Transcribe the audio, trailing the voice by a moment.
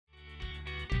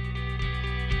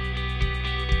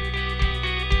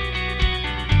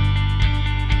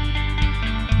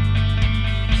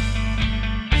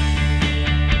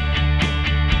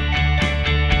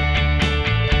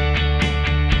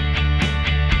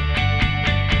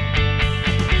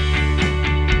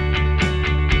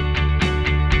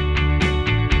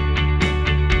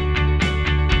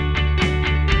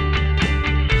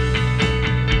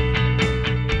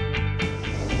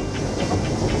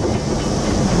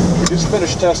Just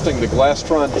finished testing the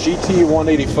Glastron GT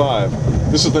 185.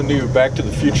 This is the new Back to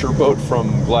the Future boat from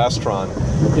Glastron.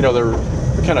 You know, they're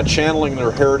kind of channeling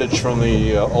their heritage from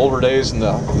the older days in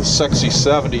the sexy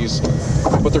 70s,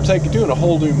 but they're doing a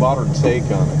whole new modern take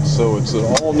on it. So it's an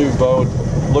all-new boat,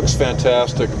 looks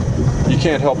fantastic. You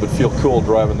can't help but feel cool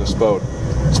driving this boat.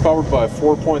 It's powered by a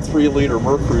 4.3-liter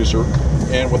Mercruiser,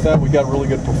 and with that we got really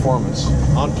good performance.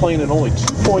 On plane in only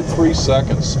 2.3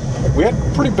 seconds. We had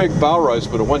pretty big bow rise,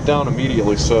 but it went down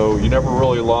immediately, so you never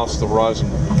really lost the horizon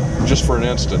just for an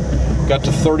instant. Got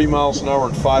to 30 miles an hour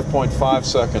in 5.5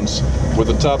 seconds with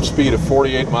a top speed of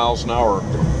 48 miles an hour.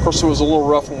 Of course, it was a little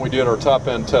rough when we did our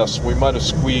top-end tests. We might have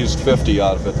squeezed 50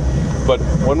 out of it. But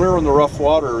when we were in the rough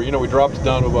water, you know, we dropped it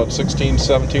down to about 16,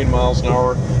 17 miles an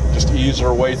hour, just eased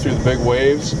our way through the big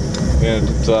waves, and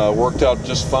it worked out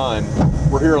just fine.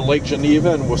 We're here in Lake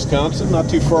Geneva in Wisconsin, not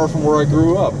too far from where I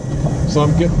grew up. So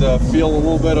I'm getting to feel a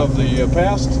little bit of the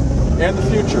past and the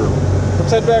future.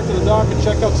 Let's head back to the dock and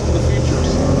check out some of the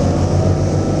features.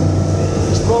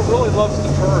 This boat really loves to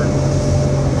turn.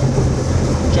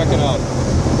 Check it out.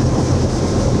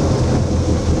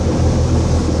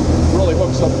 Really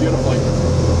hooks up beautifully.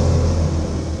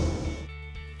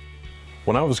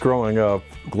 When I was growing up,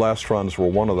 Glastrons were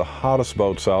one of the hottest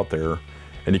boats out there,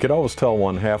 and you could always tell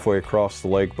one halfway across the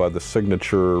lake by the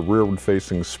signature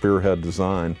rearward-facing spearhead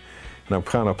design. And I'm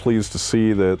kind of pleased to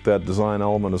see that that design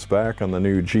element is back on the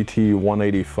new GT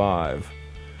 185.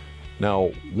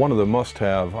 Now, one of the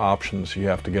must-have options you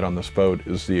have to get on this boat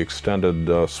is the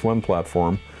extended swim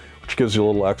platform, which gives you a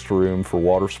little extra room for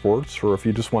water sports, or if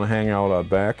you just want to hang out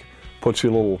back, puts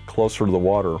you a little closer to the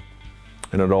water.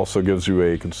 And it also gives you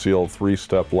a concealed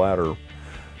 3-step ladder.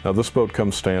 Now, this boat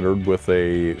comes standard with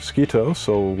a ski tow,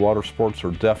 so water sports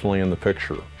are definitely in the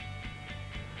picture.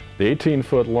 The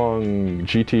 18-foot long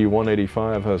GT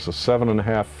 185 has a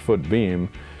 7.5-foot beam,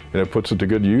 and it puts it to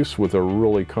good use with a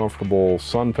really comfortable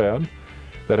sun pad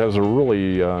that has a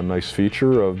really nice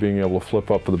feature of being able to flip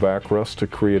up the backrest to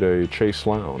create a chase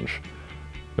lounge.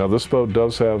 Now, this boat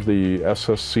does have the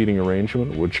SS seating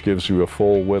arrangement, which gives you a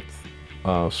full width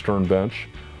stern bench,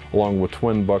 along with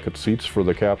twin bucket seats for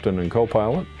the captain and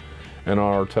co-pilot. And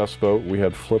on our test boat, we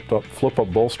had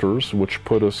flip-up bolsters, which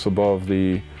put us above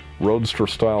the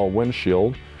Roadster-style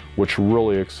windshield, which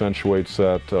really accentuates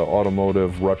that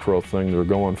automotive retro thing they're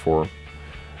going for.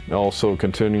 Also,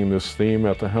 continuing this theme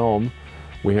at the helm,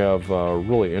 we have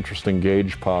really interesting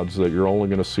gauge pods that you're only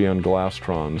going to see on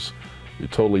Glastrons. A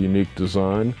totally unique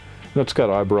design. And it's got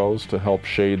eyebrows to help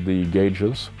shade the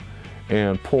gauges,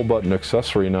 and pull button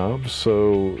accessory knobs,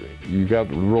 so you got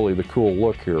really the cool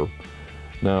look here.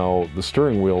 Now, the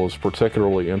steering wheel is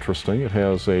particularly interesting. It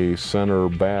has a center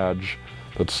badge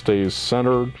that stays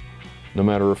centered no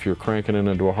matter if you're cranking it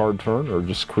into a hard turn or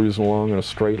just cruising along in a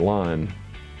straight line.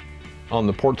 On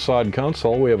the port side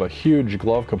console, we have a huge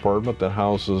glove compartment that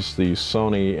houses the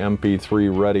Sony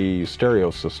MP3 ready stereo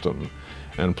system,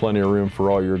 and plenty of room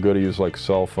for all your goodies like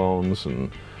cell phones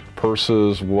and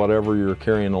purses, whatever you're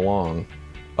carrying along.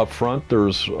 Up front,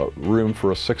 there's room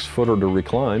for a 6-footer to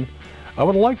recline. I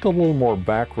would have liked a little more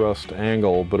backrest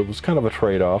angle, but it was kind of a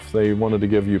trade-off. They wanted to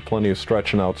give you plenty of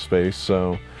stretching out space,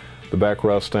 so the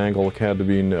backrest angle had to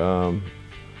be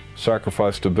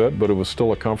sacrificed a bit, but it was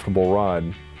still a comfortable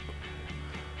ride.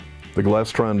 The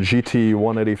Glastron GT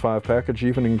 185 package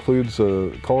even includes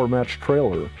a color-matched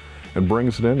trailer and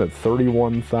brings it in at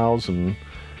 $31,000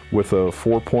 with a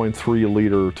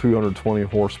 4.3-liter 220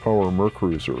 horsepower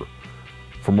Mercruiser.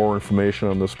 For more information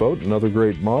on this boat and other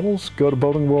great models, go to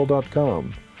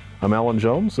boatingworld.com. I'm Alan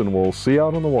Jones, and we'll see you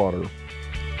out on the water.